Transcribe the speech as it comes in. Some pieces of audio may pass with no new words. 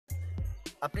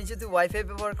আপনি যদি ওয়াইফাই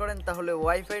ব্যবহার করেন তাহলে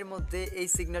ওয়াইফাইয়ের মধ্যে এই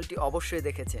সিগন্যালটি অবশ্যই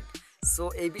দেখেছেন। সো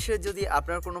এই বিষয়ে যদি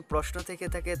আপনার কোনো প্রশ্ন থেকে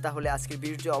থাকে তাহলে আজকের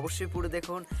ভিডিওটি অবশ্যই পুরো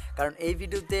দেখুন, কারণ এই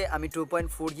ভিডিওতে আমি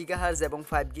 2.4 গিগাহার্জ এবং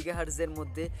 5 গিগাহার্জের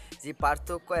মধ্যে যে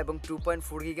পার্থক্য এবং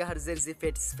 2.4 গিগাহার্জের যে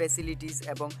ফ্যাসিলিটিস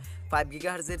এবং 5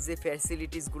 গিগাহার্জের যে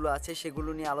ফ্যাসিলিটিসগুলো আছে সেগুলো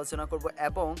নিয়ে আলোচনা করব।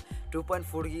 এবং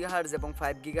 2.4 গিগাহার্জ এবং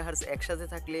 5 গিগাহার্জ একসাথে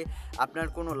থাকলে আপনার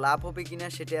কোনো লাভ হবে কিনা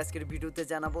সেটা আজকের ভিডিওতে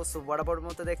জানাবো। সো বরাবর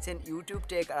মতো দেখছেন ইউটিউব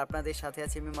টেক আর আপনাদের সাথে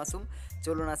আছে আমি মাসুম।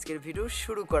 চলুন আজকের ভিডিও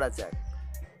শুরু করা যাক।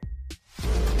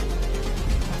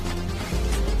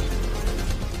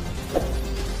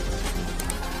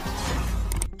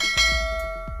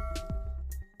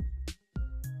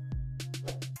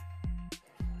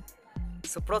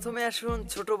 সো প্রথমে আসুন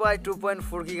ছোট ভাই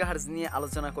 2.4 গিগাহার্জ নিয়ে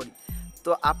আলোচনা করি।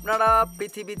 তো আপনারা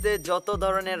পৃথিবীতে যত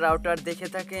ধরনের রাউটার দেখে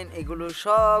থাকেন এগুলো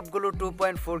সবগুলো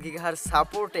 2.4 গিগাহার্জ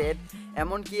সাপোর্টেড।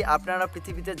 এমনকি আপনারা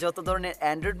পৃথিবীতে যত ধরনের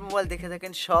অ্যান্ড্রয়েড মোবাইল দেখে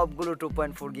থাকেন সবগুলো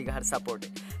 2.4 গিগাহার্জ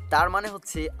সাপোর্টেড। তার মানে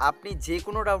হচ্ছে আপনি যে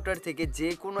কোনো রাউটার থেকে যে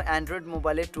কোনো অ্যান্ড্রয়েড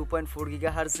মোবাইলে 2.4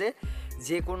 গিগাহার্জে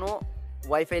যে কোনো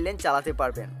ওয়াইফাই লাইন চালাতে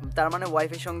পারবেন। তার মানে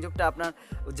ওয়াইফাই সংযোগটা আপনার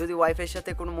যদি ওয়াইফাইয়ের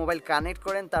সাথে কোনো মোবাইল কানেক্ট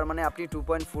করেন তার মানে আপনি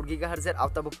 2.4 গিগাহার্জের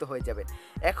আওতাভুক্ত হয়ে যাবেন।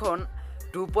 এখন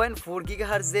 2.4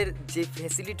 গিগাহার্জের যে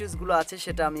ফ্যাসিলিটিসগুলো আছে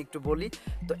সেটা আমি একটু বলি।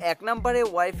 তো এক নম্বরে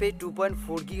ওয়াইফাই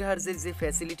 2.4 গিগাহার্জের যে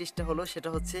ফ্যাসিলিটিসটা হলো সেটা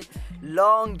হচ্ছে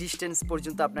লং ডিস্টেন্স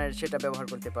পর্যন্ত আপনার সেটা ব্যবহার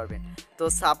করতে পারবেন। তো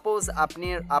সাপোজ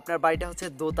আপনার বাড়িটা হচ্ছে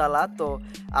দোতলা, তো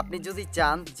আপনি যদি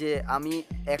চান যে আমি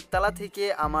একতলা থেকে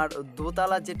আমার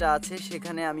দোতলা যেটা আছে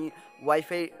সেখানে আমি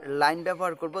ওয়াইফাই লাইন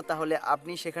ব্যবহার করব, তাহলে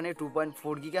আপনি সেখানে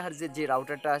 2.4 গিগাহার্জের যে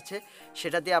রাউটারটা আছে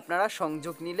সেটা দিয়ে আপনারা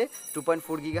সংযোগ নিলে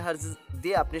 2.4 গিগাহার্জ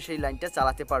দিয়ে আপনি সেই লাইনটা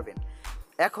চালাতে পারবেন।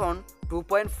 এখন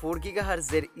 2.4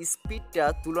 গিগাহার্জের স্পিডটা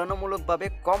তুলনামূলকভাবে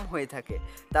কম হয়ে থাকে।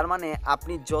 তার মানে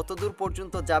আপনি যত দূর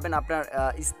পর্যন্ত যাবেন আপনার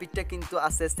স্পিডটা কিন্তু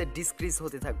আস্তে আস্তে ডিসক্রিজ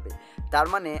হতে থাকবে। তার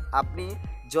মানে আপনি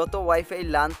যত ওয়াইফাই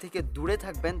লাইন থেকে দূরে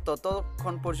থাকবেন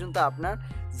ততক্ষণ পর্যন্ত আপনার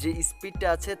যে স্পিডটা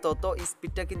আছে তত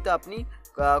স্পিডটা কিন্তু আপনি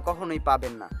কখনোই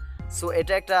পাবেন না। সো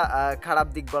এটা একটা খারাপ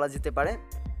দিক বলা যেতে পারে।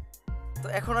 তো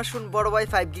এখন আসুন বড় ভাই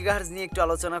 5 গিগাহার্জ নিয়ে একটু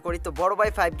আলোচনা করি। তো বড় ভাই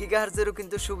 5 গিগাহার্জেরও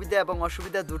কিন্তু সুবিধা এবং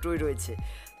অসুবিধা দুটোই রয়েছে।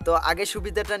 তো আগে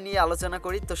সুবিধাটা নিয়ে আলোচনা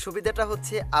করি। তো সুবিধাটা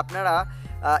হচ্ছে আপনারা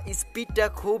স্পিডটা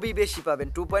খুবই বেশি পাবেন।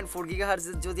 2.4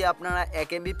 গিগাহার্জের যদি আপনারা 1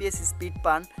 এমবিপিএস স্পিড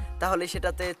পান তাহলে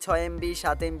সেটাতে 6 এমবি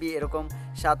 7 এমবি এরকম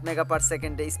 7 মেগা পার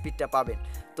সেকেন্ডে স্পিডটা পাবেন।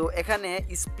 তো এখানে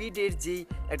স্পিডের যেই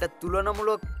একটা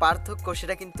তুলনামূলক পার্থক্য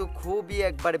সেটা কিন্তু খুবই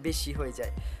একবারে বেশি হয়ে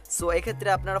যায়। সো এক্ষেত্রে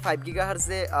আপনারা 5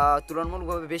 গিগাহার্জে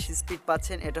তুলনামূলকভাবে বেশি স্পিড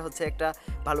পাচ্ছেন, এটা হচ্ছে একটা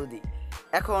ভালো দিক।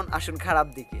 এখন আসুন খারাপ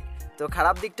দিকে। তো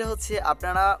খারাপ দিকটা হচ্ছে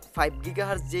আপনারা 5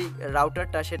 গিগাহার্জ যেই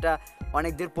রাউটারটা সেটা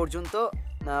অনেক দূর পর্যন্ত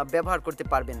ব্যবহার করতে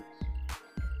পারবেন।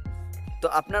 তো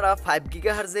আপনারা 5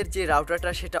 গিগাহার্জের যে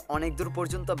রাউটারটা সেটা অনেক দূর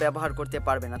পর্যন্ত ব্যবহার করতে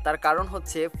পারবে না। তার কারণ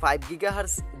হচ্ছে 5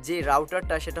 গিগাহার্জ যে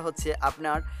রাউটারটা সেটা হচ্ছে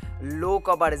আপনার লো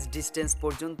কভারেজ ডিস্টেন্স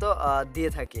পর্যন্ত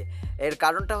দিয়ে থাকে। এর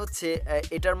কারণটা হচ্ছে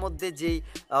এটার মধ্যে যেই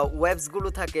ওয়েভসগুলো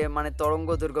থাকে মানে তরঙ্গ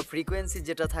দৈর্ঘ্য ফ্রিকোয়েন্সি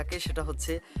যেটা থাকে সেটা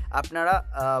হচ্ছে আপনারা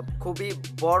খুবই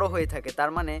বড় হয়ে থাকে।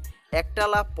 তার মানে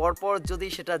একটালা পরপর যদি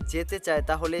সেটা যেতে চায়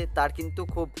তাহলে তার কিন্তু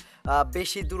খুব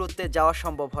বেশি দূরত্বে যাওয়া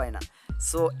সম্ভব হয় না।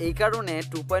 সো এই কারণে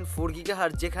 2.4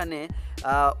 গিগাহার্জ যেখানে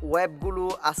ওয়েবগুলো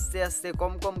আস্তে আস্তে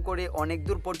কম কম করে অনেক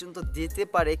দূর পর্যন্ত যেতে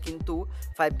পারে কিন্তু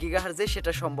 5 গিগাহার্জে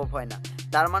সেটা সম্ভব হয় না।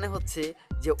 তার মানে হচ্ছে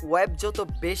যে ওয়েব যত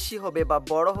বেশি হবে বা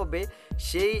বড় হবে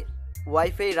সেই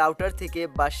ওয়াইফাই রাউটার থেকে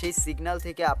বা সেই সিগন্যাল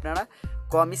থেকে আপনারা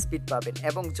কম স্পিড পাবেন,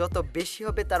 এবং যত বেশি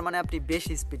হবে তার মানে আপনি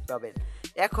বেশি স্পিড পাবেন।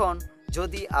 এখন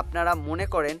যদি আপনারা মনে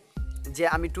করেন যে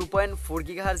আমি 2.4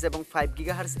 গিগাহার্জ এবং 5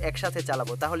 গিগাহার্জ একসাথে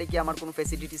চালাবো তাহলে কি আমার কোনো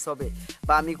ফ্যাসিলিটিস হবে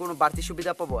বা আমি কোনো বাড়তি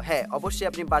সুবিধা পাবো? হ্যাঁ, অবশ্যই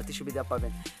আপনি বাড়তি সুবিধা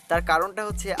পাবেন। তার কারণটা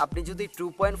হচ্ছে আপনি যদি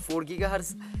 2.4 গিগাহার্জ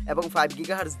এবং 5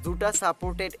 গিগাহার্জ দুটা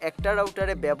সাপোর্টেড একটা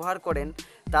রাউটারে ব্যবহার করেন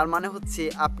তার মানে হচ্ছে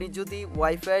আপনি যদি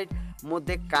ওয়াইফাইয়ের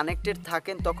মধ্যে কানেক্টেড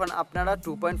থাকেন তখন আপনারা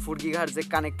 2.4 গিগাহার্জে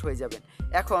কানেক্ট হয়ে যাবেন।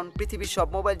 এখন পৃথিবীর সব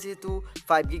মোবাইল যেহেতু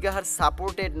 5 গিগাহার্জ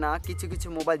সাপোর্টেড না, কিছু কিছু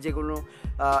মোবাইল যেগুলো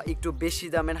একটু বেশি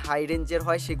দামের হাই রেঞ্জের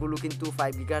হয় সেগুলো কিন্তু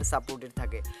 5 গিগাহার্জ সাপোর্টেড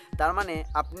থাকে। তার মানে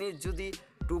আপনি যদি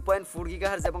 2.4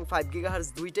 গিগাহার্জ এবং 5 গিগাহার্জ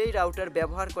দুইটাই রাউটার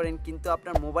ব্যবহার করেন কিন্তু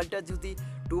আপনার মোবাইলটা যদি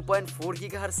 2.4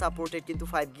 গিগাহার্জ সাপোর্টেড কিন্তু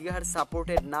 5 গিগাহার্জ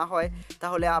সাপোর্টেড না হয়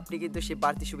তাহলে আপনি কিন্তু সেই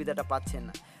বাড়তি সুবিধাটা পাচ্ছেন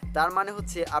না। তার মানে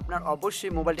হচ্ছে আপনার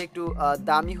অবশ্যই মোবাইলটা একটু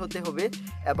দামি হতে হবে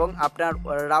এবং আপনার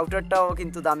রাউটারটাও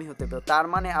কিন্তু দামি হতে হবে। তার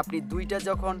মানে আপনি দুইটা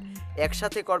যখন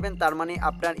একসাথে করবেন তার মানে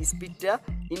আপনার স্পিডটা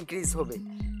ইনক্রিজ হবে।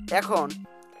 এখন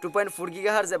 2.4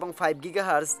 গিগাহার্জ এবং 5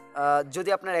 গিগাহার্জ যদি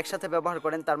আপনার একসাথে ব্যবহার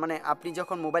করেন তার মানে আপনি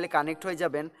যখন মোবাইলে কানেক্ট হয়ে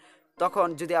যাবেন তখন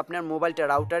যদি আপনার মোবাইলটা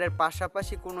রাউটারের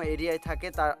পাশাপাশি কোনো এরিয়ায় থাকে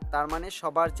তার মানে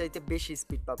সবার চাইতে বেশি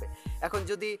স্পিড পাবে। এখন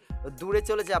যদি দূরে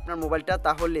চলে যায় আপনার মোবাইলটা,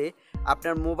 তাহলে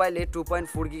আপনার মোবাইলে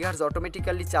 2.4 গিগাহার্জ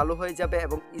অটোমেটিক্যালি চালু হয়ে যাবে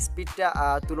এবং স্পিডটা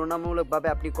তুলনামূলকভাবে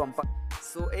আপনি কম পাবেন।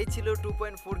 সো এই ছিল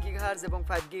 2.4 গিগাহার্জ এবং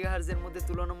 5 গিগাহার্জের মধ্যে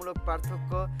তুলনামূলক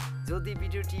পার্থক্য। যদি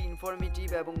ভিডিওটি ইনফরমেটিভ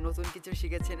এবং নতুন কিছু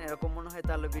শিখেছেন এরকম মনে হয়,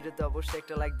 তাহলে ভিডিওতে অবশ্যই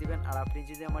একটা লাইক দিবেন। আর আপনি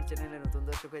যদি আমার চ্যানেলে নতুন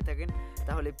দর্শক হয়ে থাকেন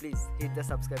তাহলে please hit the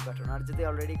subscribe button. আর যদি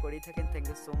অলরেডি করেই থাকেন, থ্যাংক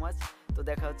ইউ সো মাচ। তো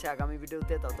দেখা হচ্ছে আগামী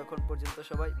ভিডিওতে, ততক্ষণ পর্যন্ত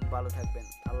সবাই ভালো থাকবেন।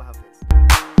 আল্লাহ হাফেজ।